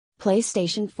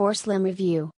PlayStation 4 Slim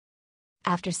Review.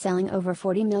 After selling over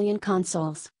 40 million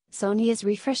consoles, Sony is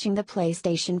refreshing the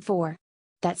PlayStation 4.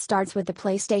 That starts with the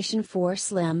PlayStation 4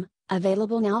 Slim,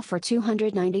 available now for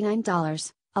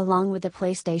 $299, along with the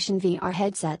PlayStation VR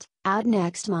headset, out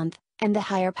next month, and the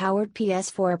higher-powered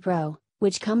PS4 Pro,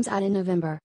 which comes out in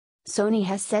November. Sony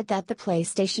has said that the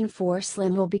PlayStation 4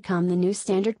 Slim will become the new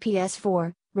standard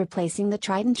PS4, replacing the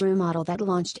tried-and-true model that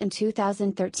launched in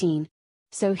 2013.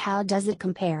 So how does it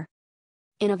compare?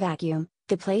 In a vacuum,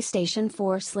 the PlayStation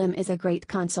 4 Slim is a great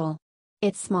console.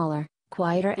 It's smaller,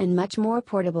 quieter and much more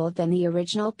portable than the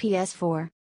original PS4.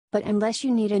 But unless you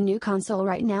need a new console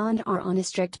right now and are on a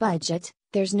strict budget,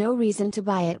 there's no reason to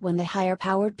buy it when the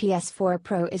higher-powered PS4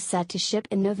 Pro is set to ship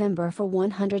in November for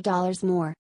 $100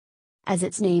 more. As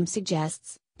its name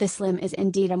suggests, the Slim is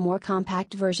indeed a more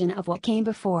compact version of what came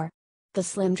before. The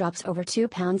Slim drops over 2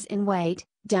 pounds in weight,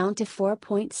 down to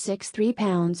 4.63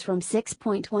 pounds from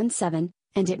 6.17,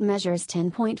 and it measures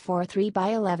 10.43 by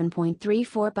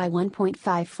 11.34 by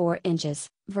 1.54 inches,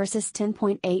 versus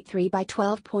 10.83 by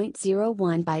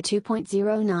 12.01 by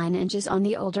 2.09 inches on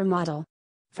the older model.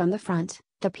 From the front,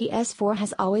 the PS4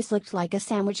 has always looked like a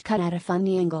sandwich cut at a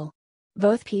funny angle.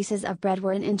 Both pieces of bread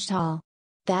were an inch tall.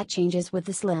 That changes with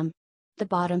the Slim. The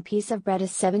bottom piece of bread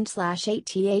is 7/8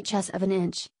 ths of an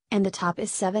inch, and the top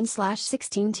is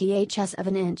 7/16 ths of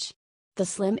an inch. The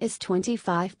Slim is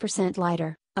 25%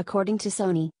 lighter, according to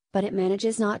Sony, but it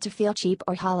manages not to feel cheap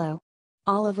or hollow.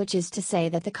 All of which is to say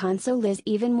that the console is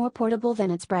even more portable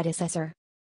than its predecessor.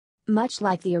 Much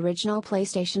like the original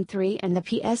PlayStation 3 and the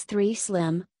PS3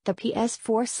 Slim, the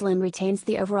PS4 Slim retains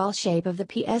the overall shape of the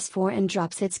PS4 and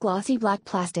drops its glossy black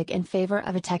plastic in favor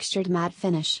of a textured matte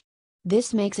finish.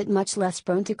 This makes it much less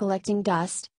prone to collecting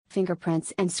dust,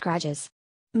 fingerprints and scratches.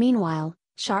 Meanwhile,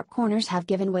 sharp corners have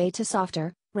given way to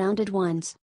softer, rounded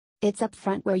ones. It's up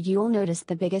front where you'll notice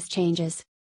the biggest changes.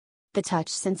 The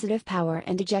touch-sensitive power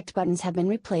and eject buttons have been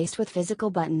replaced with physical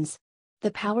buttons.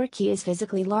 The power key is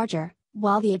physically larger,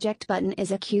 while the eject button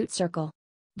is a cute circle.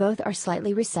 Both are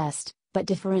slightly recessed, but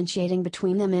differentiating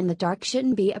between them in the dark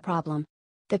shouldn't be a problem.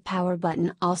 The power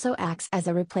button also acts as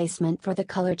a replacement for the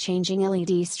color-changing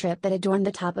LED strip that adorned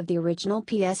the top of the original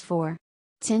PS4.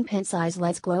 10-pin size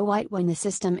LEDs glow white when the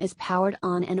system is powered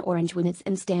on and orange when it's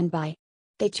in standby.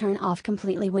 They turn off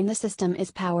completely when the system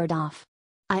is powered off.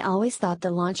 I always thought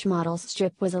the launch model's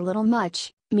strip was a little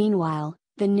much. Meanwhile,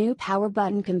 the new power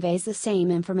button conveys the same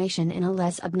information in a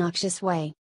less obnoxious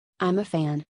way. I'm a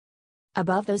fan.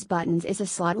 Above those buttons is a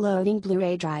slot-loading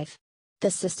Blu-ray drive.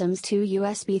 The system's two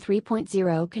USB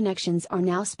 3.0 connections are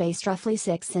now spaced roughly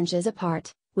 6 inches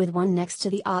apart, with one next to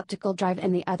the optical drive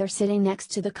and the other sitting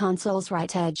next to the console's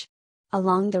right edge.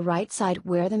 Along the right side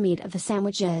where the meat of the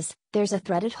sandwich is, there's a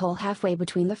threaded hole halfway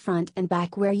between the front and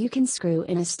back where you can screw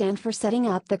in a stand for setting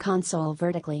up the console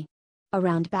vertically.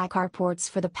 Around back are ports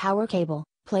for the power cable,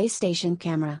 PlayStation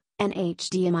camera, an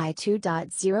HDMI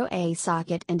 2.0A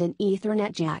socket and an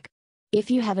Ethernet jack.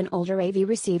 If you have an older AV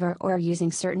receiver or are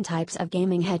using certain types of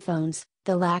gaming headphones,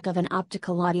 the lack of an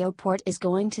optical audio port is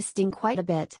going to sting quite a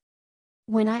bit.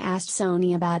 When I asked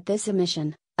Sony about this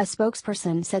omission, a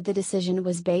spokesperson said the decision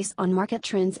was based on market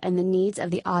trends and the needs of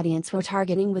the audience we're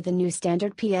targeting with the new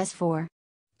standard PS4.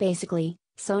 Basically,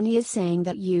 Sony is saying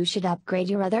that you should upgrade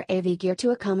your other AV gear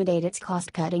to accommodate its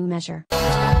cost-cutting measure.